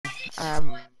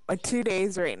like 2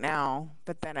 days right now,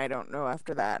 but then I don't know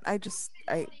after that.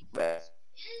 But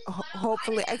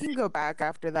hopefully I can go back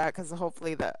after that because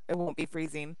hopefully it won't be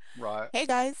freezing. Right. Hey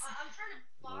guys,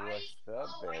 What's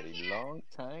up, Betty? Long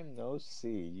time no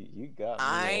see. You got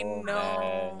me I all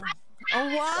mad. know. Oh,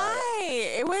 Shada, why?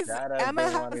 It was Shada Emma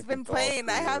been has wanting to been talk playing.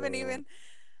 to you.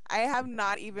 I have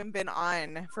not even been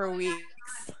on for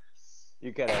weeks.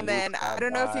 You could at And least then I stop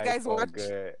don't know if you by guys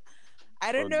watch.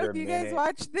 I for don't a know if good you guys minute.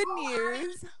 watch the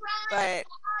news, but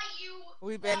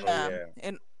we've been Oh yeah,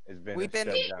 and it's been a we've been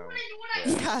shutdown.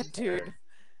 Yeah, yeah, I heard. dude.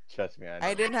 Trust me, I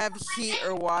I know. didn't have heat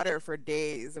or water for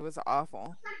days. It was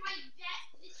awful.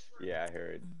 Yeah, I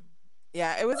heard.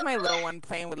 Yeah, it was my little one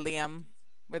playing with Liam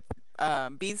with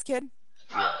B's kid.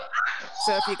 Yeah,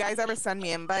 So if you guys ever send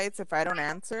me invites, if I don't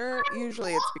answer,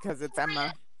 usually it's because it's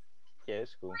Emma. yeah,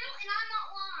 it's cool.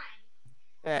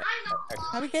 But I,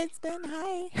 how you guys been?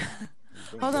 Hi.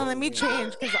 you've been Hold on, good. let You've me been good.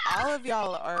 change because all of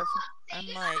y'all are.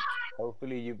 I'm like,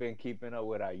 Hopefully, you've been keeping up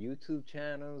with our YouTube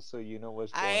channel, so you know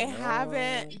what's I going on.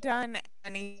 haven't done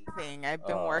anything. I've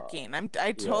been Uh, working.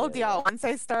 I told yeah, y'all once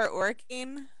I start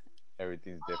working,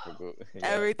 everything's difficult. Yeah.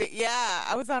 everything. Yeah,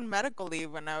 I was on medical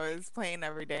leave when I was playing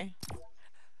every day.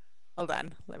 Hold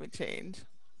on, let me change.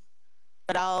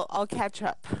 But I'll catch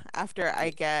up after I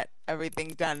Yeah. get everything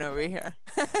done over here.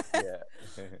 Yeah.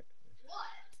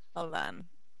 Hold on.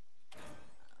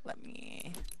 Let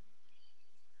me.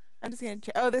 I'm just gonna.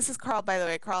 Oh, this is Carl, by the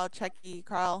way. Carl, Chucky,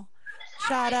 Carl,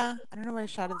 Shada. I don't know why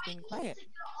Shada's being quiet.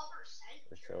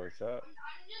 What's up?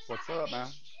 What's up, man?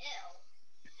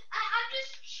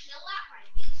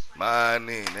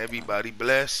 Morning, everybody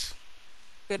bless.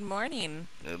 Good morning.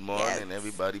 Good Yes. morning,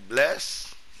 everybody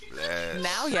bless.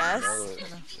 Now, Bless. You yes. know it.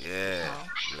 Yeah, Oh,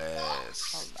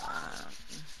 hold bless. on.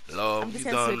 I'm Love, just you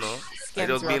gonna don't switch know. I skins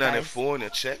just real, been on the guys. phone, you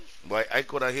check. But I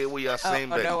could have hear what you're Oh,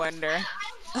 saying, no Betty. wonder.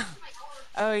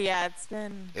 Oh yeah, it's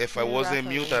been If I pretty rough wasn't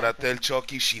over mute, I'd here. have tell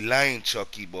Chucky she lying,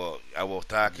 Chucky, but I was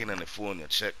talking on the phone, you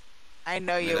check. I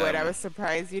know You you know would. what I I mean? was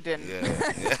surprised you didn't. Yeah,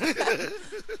 yeah.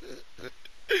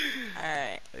 All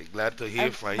right. I'm glad to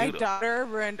hear from My you, though. daughter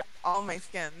ruined all my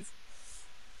skins.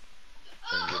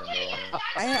 Can't get them wrong.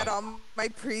 I had all my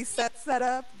presets set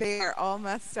up. They are all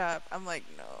messed up. I'm like,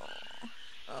 no.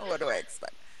 Oh, what do I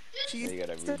expect? She Now used you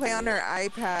gotta to play on redo her it.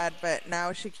 iPad, but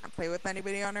now she can't play with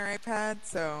anybody on her iPad.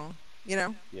 So,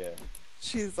 Yeah.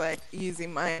 she's like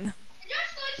using mine.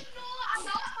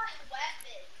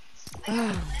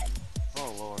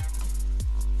 Oh Lord.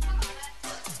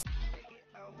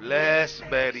 Bless,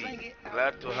 Betty.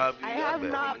 Glad to have you I here, have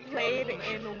Betty. not played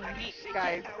in weeks,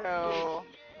 guys. So,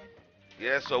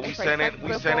 Yeah, so we if I sending checked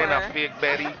we sending a before, fake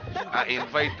Betty. I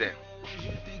invite them.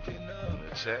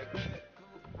 Check.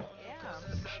 yeah.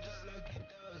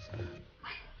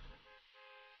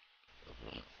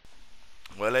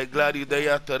 Well, I'm glad Oh you're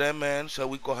there man. today, man. So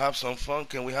we could have some fun.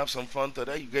 Can we have some fun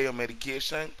today? You get your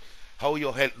medication. How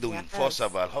your health doing? First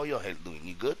of Yes. all, how your health doing?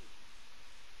 You good?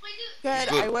 You Good.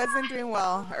 good? I wasn't doing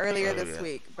well earlier Oh this yeah.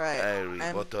 week, but I read.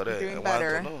 I'm But today, I doing want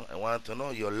to better. know. I want to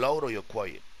know. You're loud or you're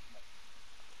quiet?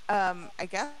 I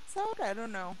guess so. I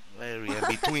don't know. Very in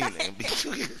between. In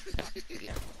between.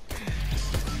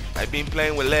 I've been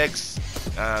playing with Legs.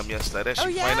 Yesterday Oh she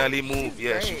yeah, finally moved. she's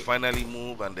Yeah, she great. finally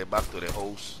moved, and they back to the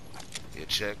house. You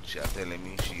check. She are telling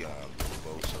me she moved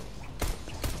also.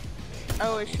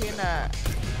 Oh, is she in a?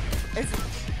 Is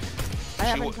I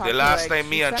haven't The talked to her. last Like time she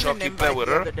me and sent an Chucky play invite with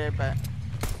the her, other day, but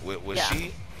with yeah. she,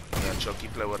 me and Chucky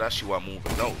play with her, she was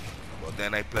moving out. But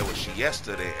then I played with she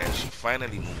yesterday and she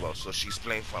finally moved out. So she's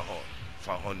playing for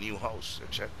her new house. You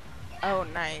check? Oh,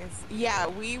 nice. Yeah,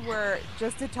 we were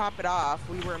just to top it off.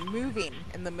 We were moving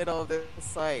in the middle of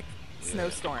this like Yeah,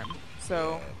 snowstorm,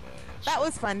 so yeah, man. You that check.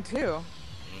 was fun too.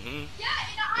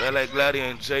 Well, I'm glad you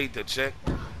enjoyed the check.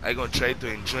 I gonna try to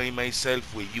enjoy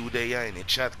myself with you there in the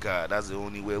chat car. That's the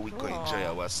only way we can enjoy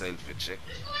Cool. ourselves, you check.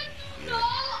 Yeah.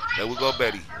 There we go,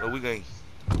 Betty. Where we going?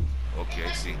 Okay,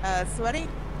 I see. Sweaty.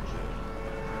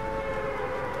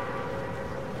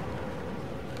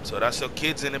 So that's your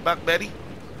kids in the back, Betty?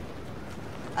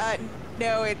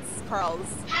 No, it's Carl's.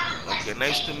 Okay,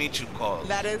 nice to meet you, Carl.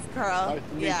 That is Carl. Nice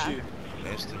to meet Yeah. you.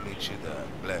 Nice to meet you, God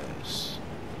bless.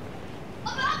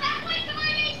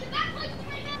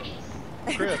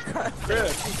 Chris. Carl, he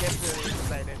Chris. gets really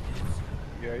excited.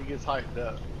 Yeah, he gets hyped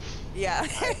up. Yeah,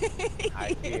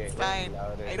 I hear it's him fine.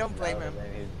 I don't blame louder him.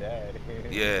 than his dad.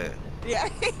 Yeah. Yeah,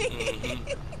 Hmm.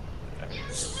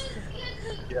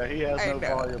 Yeah, he has I no know.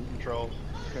 volume control.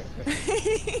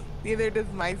 Neither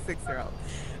does my 6-year-old.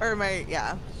 Or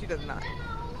yeah, she does not.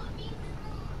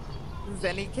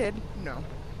 Zenny kid? No.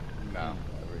 No.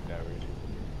 Never.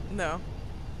 No.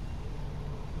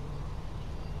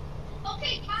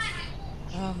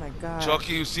 Oh my god.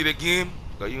 Chucky, you see the game?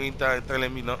 Cause you ain't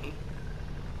telling me nothing.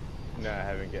 No, I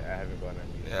haven't gone on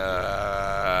YouTube yet.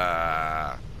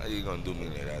 How you gonna do me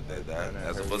like that? I was trying to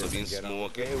That's hurry supposed to up be and get on. smooth,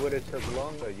 okay? It would have took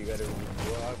longer. You gotta.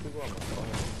 Well, I could go on my phone,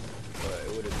 but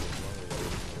it would have took longer.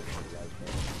 Like that.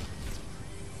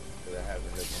 Cause I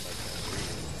haven't looked on my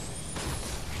phone.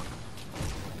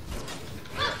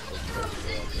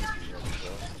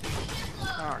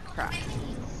 Oh crap.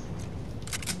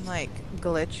 I'm like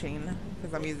glitching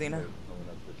because I'm using.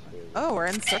 Oh, we're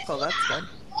in circle. That's good.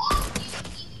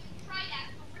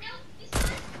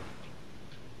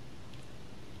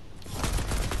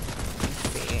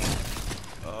 Let's see.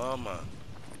 Oh man,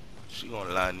 she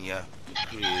gonna line ya. You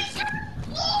crazy?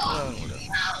 What's wrong with her?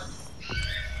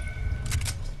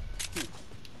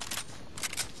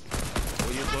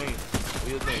 What you doing? What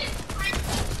you doing?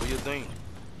 What you doing?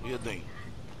 What you doing?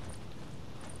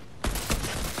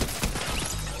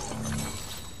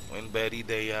 When Betty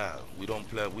they we don't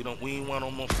play. We ain't want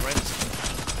no more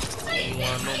friends. We ain't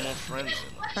want no more friends.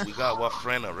 We got what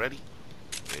friend already?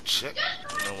 They check.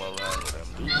 You know what wrong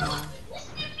with them,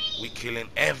 dude? We killing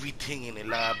everything in the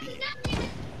lobby.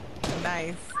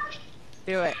 Nice.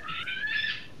 Do it.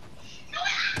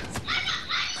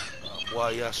 Boy,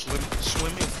 y'all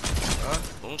swimming? Huh?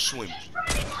 Don't swim.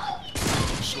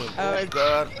 Don't swim. Oh, Oh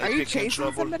God, I Are you pick in chasing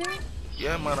trouble. somebody?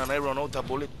 Yeah, man, and I run out a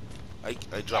bullet. I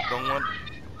dropped down one.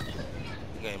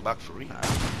 I'm getting back for real.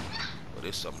 But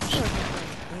it's something.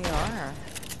 We are.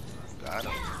 Got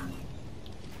him.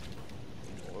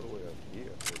 All the way up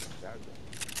here. For the shotgun.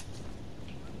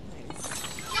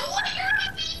 Nice.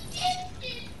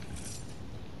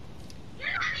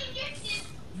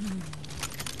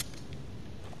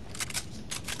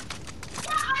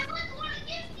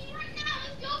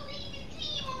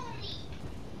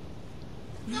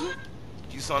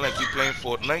 You sound like you playing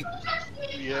Fortnite.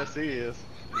 Yes, he is.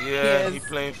 Yeah, He he is.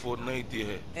 playing Fortnite, yeah.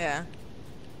 Yeah.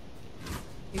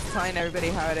 He's telling everybody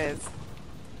how it is.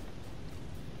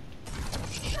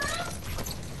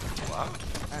 Wow.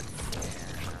 That's,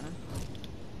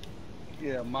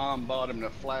 Yeah, Mom bought him the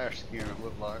flash skin, it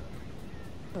looked like.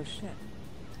 Oh shit.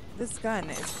 This gun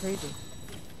is crazy.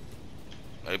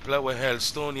 I played with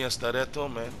Hellstone yesterday too,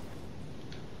 man.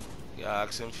 Yeah,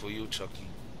 asking for you, Chucky.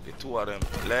 The two of them,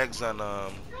 Legs and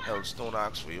Hellstone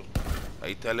asked for you.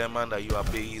 I tell them, man, that you are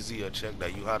busy, you check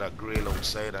that you had a grill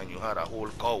outside and you had a whole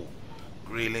cow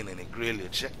grilling in the grill, you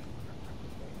check.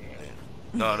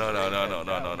 No.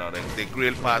 The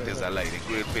grill part is a lie. The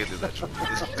grill part is a joke.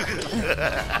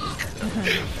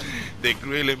 The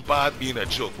grilling part being a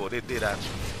joke, but they did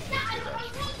actually.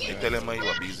 They tell them, man, you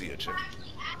are busy, you check.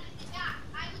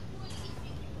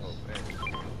 Oh man.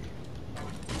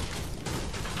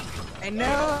 I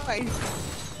know.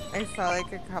 I saw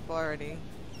like a couple already.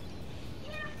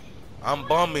 I'm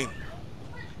bombing.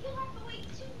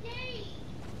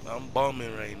 I'm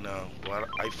bombing right now. But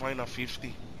I find a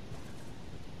 50.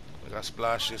 I got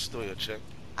splashes too, you check.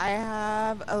 I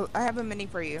have a mini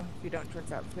for you. If you don't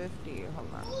drink out 50, hold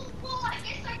on.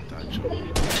 Touch it.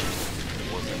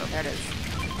 There it is.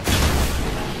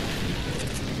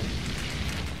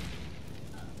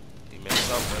 He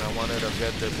messed up and I wanted to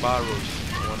get the barrels.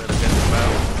 I wanted to get the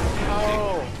barrels.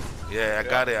 Oh! Yeah, I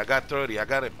got it. I got 30. I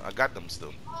got it. I got them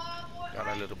still. Got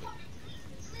a little bit.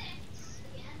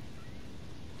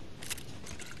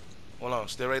 Hold on.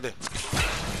 Stay right there.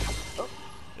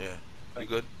 Yeah. You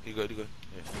good? You good? You good?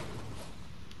 Yeah.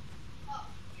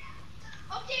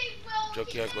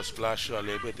 Chucky, I go splash you a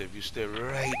little bit if you stay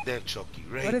right there, Chucky.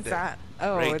 Right What is there. that?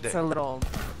 Oh, Right it's there. a little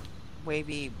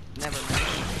wavy. Never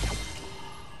mind.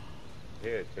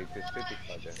 Here, take this 50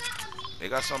 spot there. They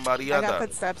got somebody I out got there.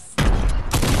 footsteps. Yeah,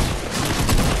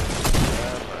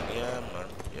 man. Yeah, man.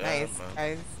 Yeah, Nice, man.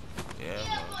 guys. Yeah,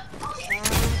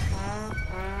 man.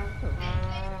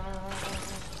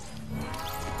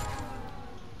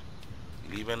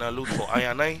 You leaving a loot for I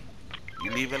and I?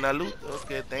 You leaving a loot?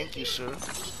 Okay, thank you, sir.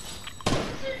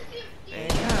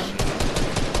 Thank you,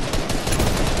 sir.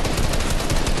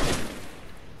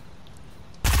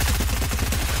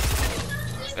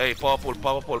 Hey, purple.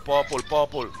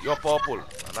 You're purple.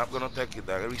 I'm not gonna take it.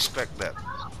 I respect that.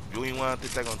 You ain't want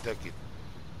it, I'm gonna take it.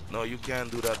 No, you can't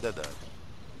do that, Dad.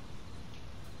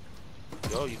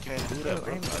 Yo, you can't do that,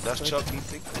 bro. That's Chucky.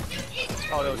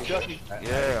 Oh, that was Chucky?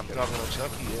 Yeah, I'm talking about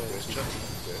Chucky. Yeah, it's Chucky.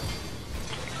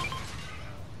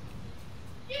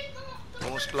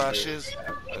 More splashes.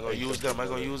 I'm gonna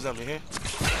use them. You hear?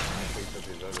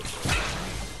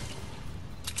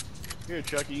 Here,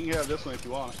 Chucky, you can have this one if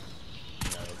you want.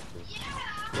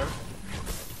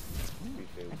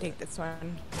 I take this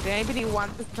one. Did anybody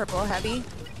want this purple heavy?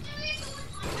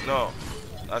 No.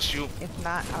 That's you. If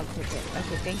not, I'll take it.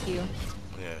 Okay, thank you.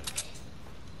 Yeah.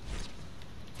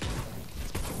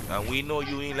 And we know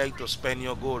you ain't like to spend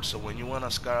your gold, so when you want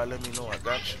a scar, let me know. I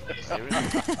got you. Are you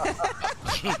ready?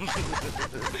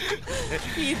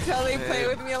 You totally play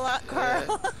with me a lot,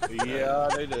 Carl. Yeah,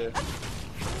 they do.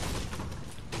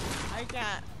 I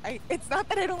can't. It's not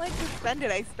that I don't like to spend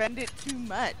it. I spend it too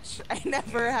much. I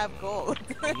never have gold.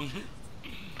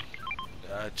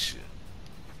 Gotcha.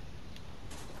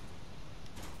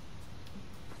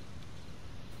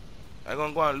 I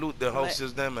gonna go and loot the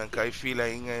houses them, and I feel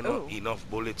like ain't enough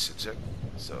bullets to check.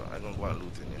 So I gonna go and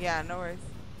loot in here. Yeah, no worries.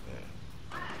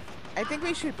 Yeah. I think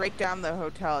we should break down the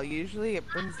hotel. Usually it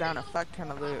brings down a fuck ton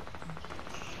of loot.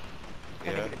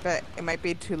 Yeah. But it might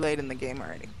be too late in the game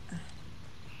already.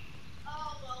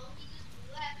 Oh, well, he just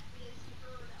left because he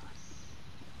heard us.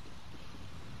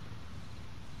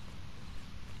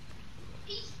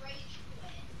 He's rage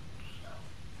quit.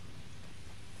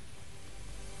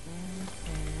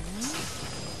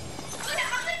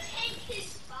 I'm gonna take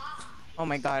his vibe. Oh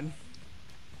my god. I'm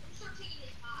start taking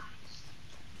his vibes.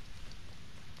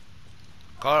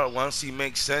 Carl, once he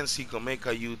makes sense, he can make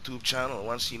a YouTube channel.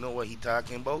 Once he know what he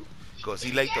talking about, cause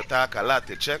he like to talk a lot.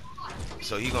 To check,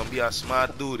 so he gonna be a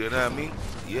smart dude. You know what I mean?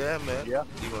 Yeah, man. Yeah.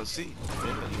 You gonna see?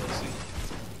 Yeah, you gonna see.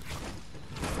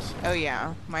 Oh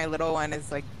yeah, my little one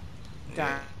is like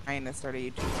Yeah. dying to start a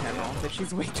YouTube channel, but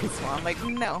she's way too small. I'm like,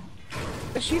 no.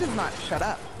 But she does not shut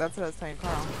up. That's what I was telling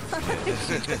Carl.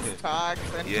 She just talks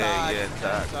and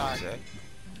talks. Yeah.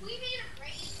 We made a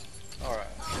race. All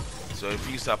right. So if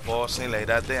you start pausing like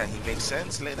that there and he makes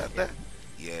sense like that there,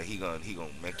 yeah, he gonna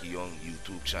make your own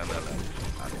YouTube channel and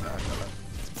talk a lot.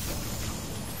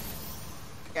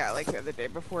 Yeah, like the other day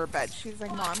before bed, she's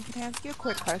like, Mom, can I ask you a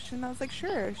quick question? I was like,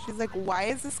 sure. She's like, why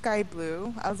is the sky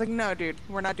blue? I was like, no, dude,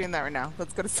 we're not doing that right now.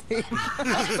 Let's go to sleep.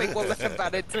 I was like, we'll look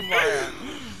about it tomorrow.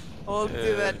 We'll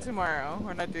do that tomorrow.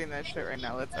 We're not doing that shit right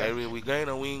now. Let's go. Hey, we gain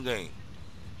or we ain't gain?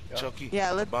 Yeah. Chucky?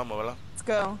 Yeah, let's Vamos,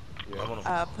 go. Yeah.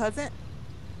 Vámonos. Pleasant?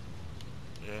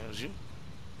 Yeah, it's you.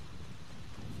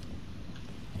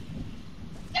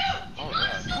 Oh,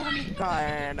 yeah. Oh my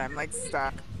god, I'm like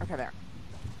stuck. Okay, there.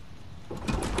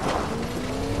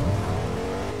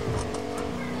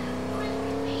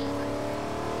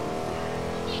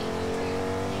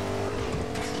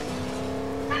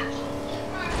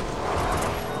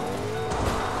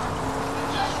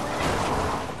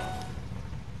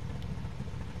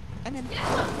 I'm in.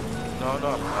 No,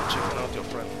 I'm checking out your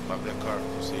friend about their car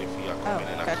to see if he are coming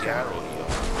in a gotcha. car or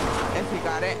he If you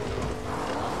got it.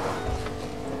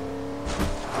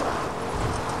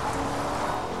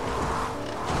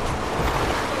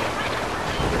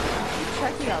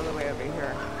 Chucky all the way over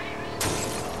here.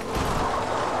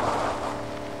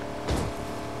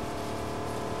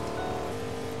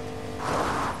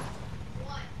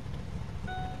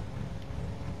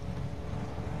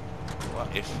 Well,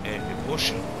 if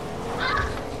pushing.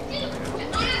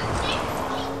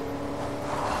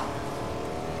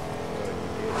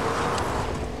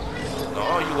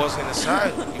 No, you wasn't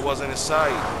inside. You wasn't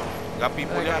inside. Got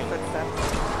people I there. got footsteps.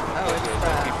 Oh, There's it's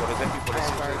people I that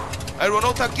got- Hey, run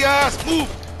out that gas! Move!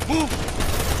 Move!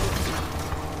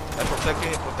 Hey,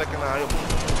 protecting the high.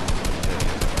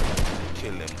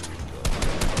 Kill him.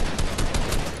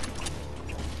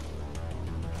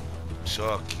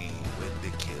 Chucky with the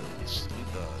kills. He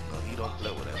done. No, he don't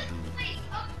play with that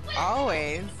dude.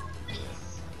 Always.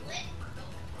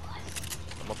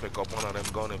 I'm gonna pick up one of them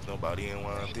guns if nobody ain't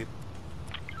want it.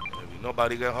 If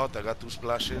nobody get hurt, I got 2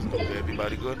 splashes. Okay,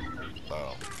 everybody good?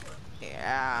 Wow.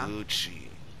 Yeah. Gucci.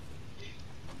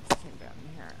 Came down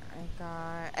here.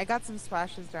 I got some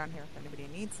splashes down here if anybody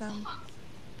needs some.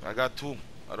 I got 2.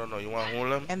 I don't know. You want to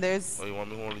hold them? And there's Or you want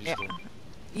me to hold these yeah. 2?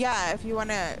 Yeah, if you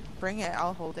wanna bring it,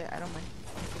 I'll hold it. I don't mind.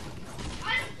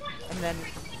 And then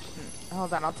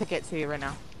hold on, I'll take it to you right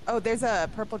now. Oh, there's a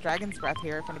purple dragon's breath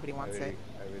here if anybody wants it.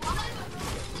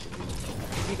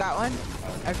 You got one?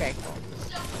 Okay.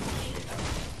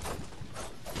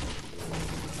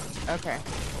 Okay.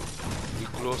 We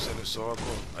close in the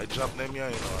circle. I dropped them here,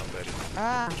 you know, I'm ready.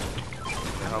 Ah,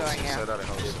 The I'm house going, inside yeah. of the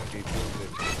house.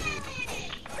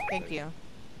 Thank you.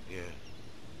 Yeah.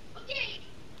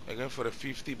 Again for the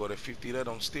 50, but the 50 there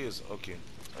downstairs. Okay.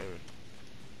 Alright.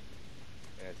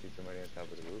 Yeah, I see somebody on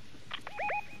top of the roof.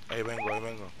 Hey, vengo.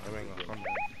 Come.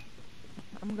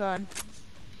 I'm going.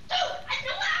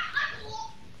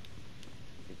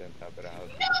 He's on top of the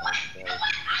house.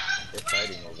 They're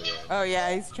fighting over there. Oh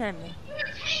yeah, he's trying to. They're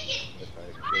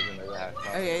fighting. There's another half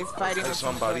Oh yeah, he's fighting There's with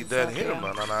somebody some dead stuff, here, yeah.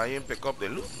 man, and I ain't pick up the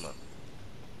loot, man.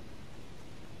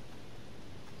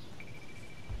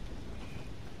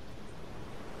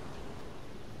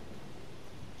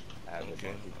 Just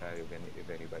Okay. want to see if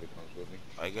anybody comes with me.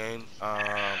 Again,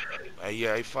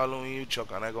 yeah, I following you,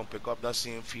 Chuck, and I gonna pick up that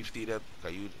same 50 that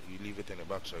you leave it in the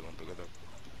box, so I gonna pick it up.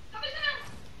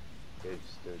 They're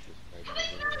still just fighting over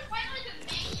here.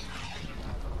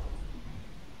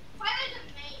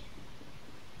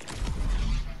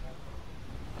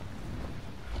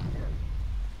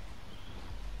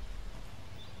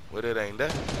 Where it ain't there?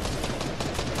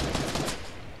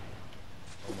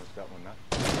 Almost got one now.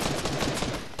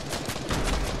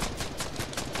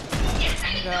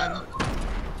 I'm done.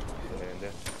 They're in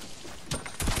there.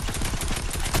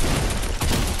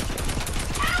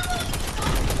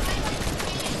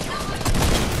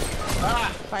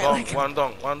 Finally. One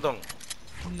dong.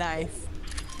 Nice.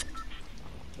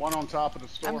 One on top of the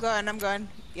store. I'm going.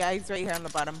 Yeah, he's right here on the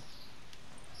bottom.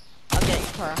 I'll get you,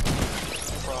 Cora. No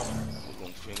problem. We're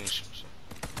gonna finish him. So.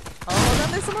 Oh, hold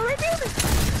on, there's someone right there.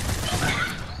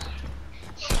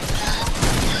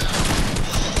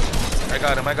 I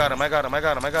got him.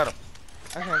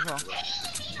 Okay, cool.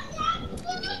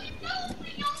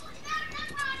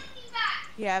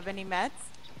 You have any meds?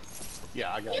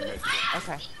 Yeah, I got it.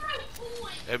 Okay.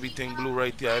 Everything blue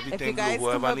right there. If you Everything blue. guys come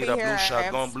Whoever over need a here, blue I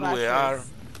shotgun, have blue AR,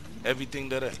 splashes. everything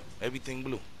there. Everything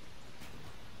blue.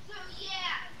 So yeah,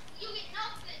 you get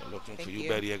nothing. I'm looking Thank for you, you.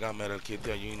 Betty. I got metal kit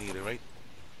there. You need it, right?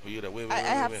 Or you there? Wait. I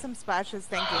have some splashes,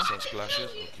 thank you. Some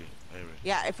splashes? Okay. All right.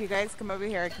 Yeah, if you guys come over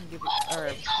here, I can give you, or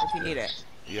if you need it.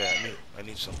 Yeah, I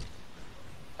need some.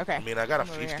 Okay. I mean, I got a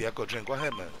come over 50. here. I could drink. Go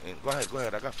ahead, man. Go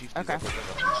ahead. I got 50. Okay.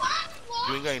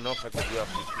 You ain't got enough. I could do have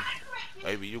 50.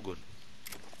 Maybe you good.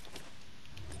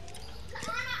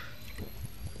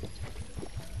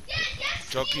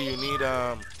 Chucky, you need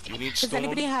Does stone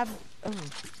anybody have? Oh,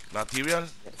 material.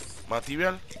 yes.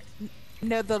 Material.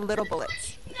 No, the little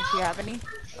bullets. If you have any.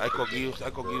 I could give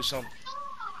you some.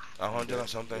 100 or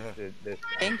something here.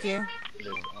 Thank you.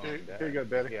 Here you go,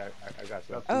 Betty. Yeah, I got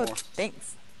some. Oh, more.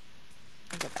 thanks.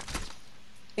 I'll get that.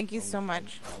 Thank you so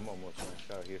much. I'm almost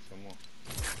maxed out. Here's some more.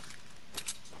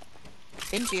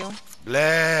 Thank you.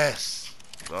 Bless.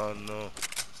 Oh no.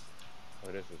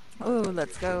 Oh, this is. Oh,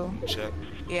 let's go. Check.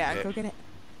 Yeah, go get it.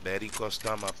 Betty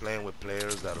Costama playing with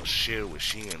players that'll share with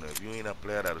she, and if you ain't a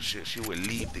player that'll share, she will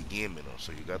leave the game, you know.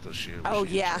 So you got to share. With Oh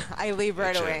she, yeah, I leave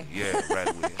right check. away. Yeah, right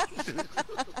away.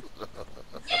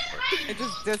 I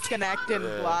just disconnect and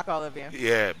Yeah. block all of you.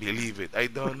 Yeah, believe it. I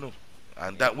don't know.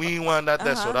 And that we ain't want that,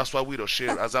 so that's why we don't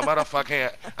share. As a matter of fact,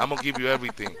 hey, I'm gonna give you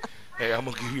everything. Hey, I'm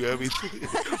gonna give you everything.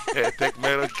 Hey, take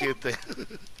metal kit.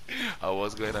 I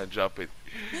was going to drop it.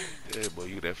 Yeah, but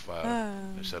you that far.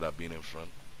 I should have been in front.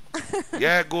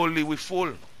 Yeah, goalie, we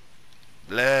full.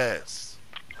 Bless.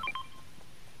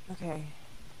 Okay.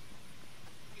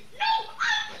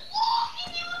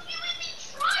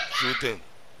 Shooting.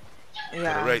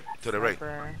 Yeah. To the right, to the right,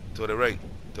 Sniper. to the right,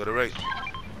 to the right.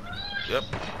 Yep.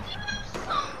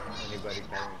 Anybody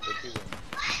carrying cookies?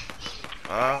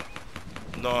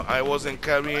 No, I wasn't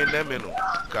carrying them, you know,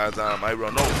 because I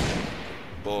run out.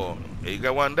 But hey, you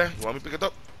got one there? You want me to pick it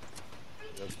up?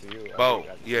 It's up to you. Bow,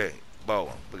 yeah, bow,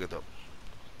 pick it up.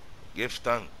 Give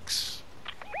thanks.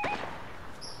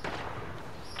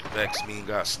 Vex me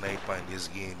got sniper in this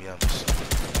game, yeah.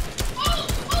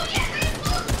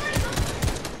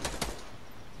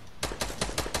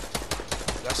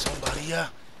 Got somebody here.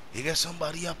 You got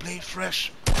somebody here playing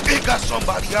fresh. He got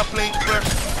somebody here playing fresh.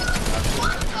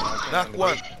 Knock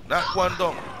one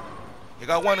down. You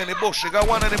got one in the bush.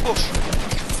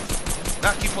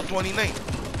 Knock him for 29.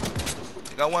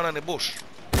 You got one in the bush.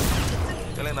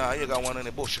 Telling her you got one in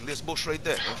the bush. In this bush right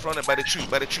there. In front of by the tree.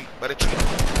 God,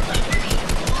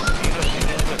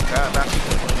 knock him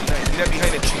for 29.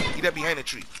 He there behind the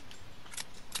tree.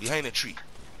 Behind the tree.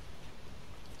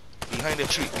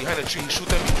 He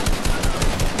shoot at me.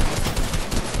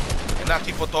 And knock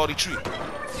him for 33.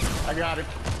 I got him.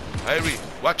 Irie,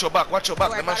 watch your back. Oh, I The man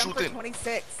got him for shooting.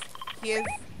 26. He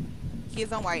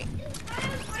is on white.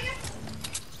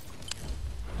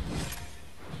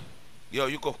 Yo,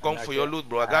 you go come for your loot,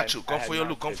 bro. I got you. Come for your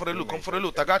loot. Come for the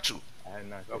loot. I got you. I had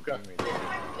not Okay.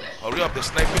 Hurry up. They're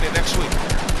sniping the next way.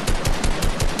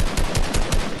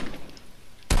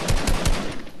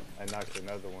 I knocked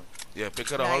another one. Yeah,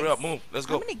 pick it up. Nice. Hurry up. Move. Let's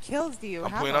How go. many kills do you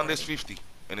I'm have? putting on this already?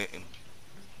 50.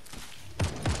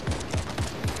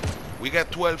 We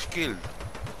got 12 killed.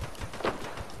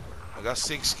 I got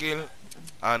 6 killed.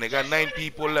 And they got 9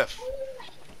 people left.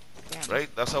 Damn. Right?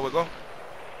 That's how we go?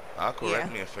 I'll correct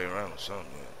Yeah. me if I round or something.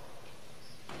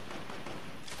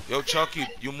 Yeah. Yo, Chucky,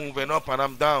 you moving up and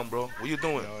I'm down, bro. What you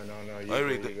doing? No. I You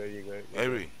read good.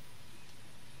 Irie.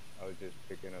 I was just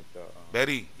picking up the.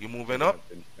 Betty, you moving picking up?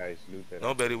 The nice loot that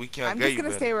No, Betty, we can't I'm get just you, gonna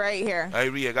Betty. stay right here.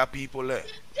 Irie, I got people there.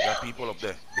 I got people up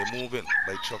there. They're moving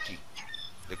by Chucky.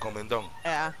 They're coming down.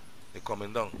 Yeah. They're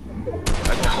coming down.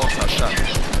 I gonna boss a shot.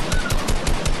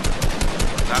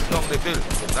 Knock down the bill.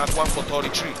 Knock one for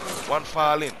 33. One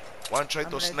fall in. One try I'm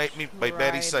to gonna snipe me by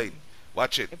Betty's try side.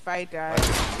 Watch it. If I die. Watch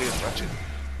it. Here, watch it.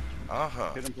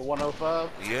 Uh-huh. Hit him for 105.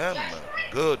 Yeah, man.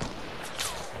 Good.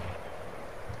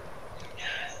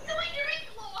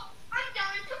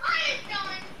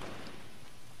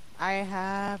 I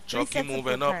have 3 Chucky sets of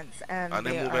moving up. footprints, and And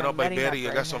they then are moving up by meeting Betty. You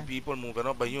right got some here. people moving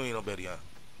up by you, you know, Betty, huh?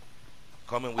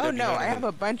 Coming with Oh them no, behind I the have hill.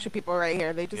 a bunch of people right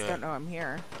here. They just Yeah. don't know I'm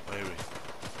here. Irie.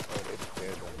 Oh, they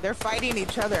scared them. They're fighting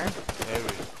each other.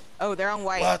 Irie. Oh, they're on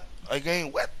white. What?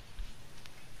 Again, what?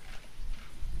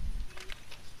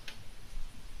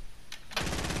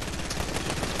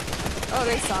 Oh,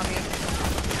 they saw me.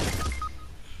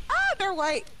 Ah, they're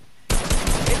white.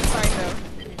 It's fine though.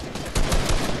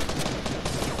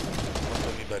 Come to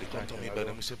me, Betty. Come to me, Betty.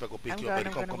 Let me see if I can pick I'm you going, up, Betty.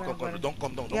 I'm Come, going, come, I'm come, going. Don't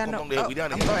come down. Yeah, Don't no. come down there. Oh, We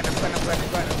down I'm here. going.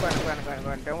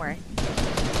 Don't worry.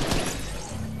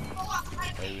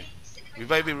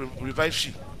 Irie. Revive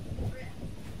she.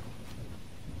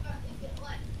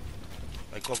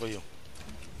 I cover you.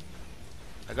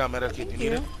 I got medic kit. You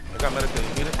need it? I got medic kit. You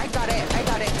need it? I got it.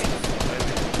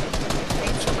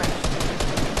 Thanks so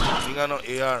much. You got no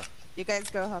AR. You guys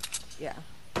go help. Yeah.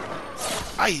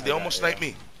 Aye, they got almost AR. sniped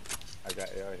me. I got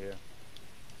AR here.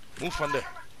 Move from there.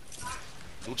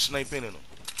 Dude sniping, you know.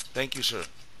 Thank you, sir.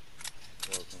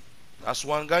 Welcome. That's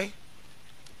one guy. Yeah.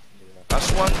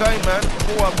 That's one guy, man.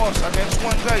 4 of us against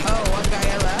one guy. Oh, one guy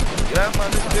I left. Yeah,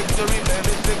 man. It's victory, man.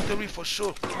 It's victory for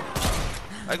sure.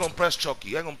 I gonna press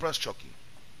Chucky. I gonna press.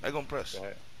 Go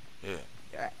ahead. Yeah.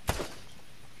 Alright.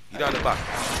 He down the back.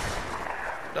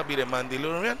 That be the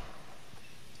Mandalorian.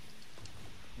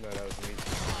 No, that was me.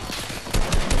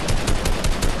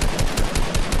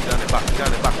 He down the back. He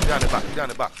down the back. He down the back. He down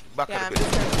the back. Back Yeah, of I'm the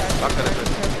just pit. gonna try. Back of the pit.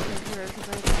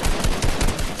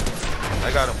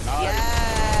 I got him. Yes.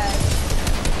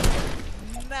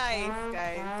 Nice,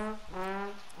 guys.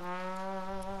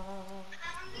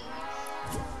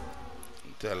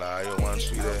 Tell her you want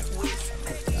sweet there.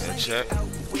 And check.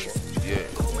 Yeah.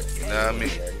 You know what I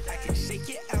mean?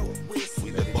 We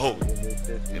the boat.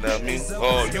 You know what I mean?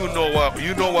 Oh, you know what?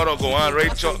 You know what'll go on,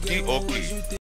 right, Chucky? Okay.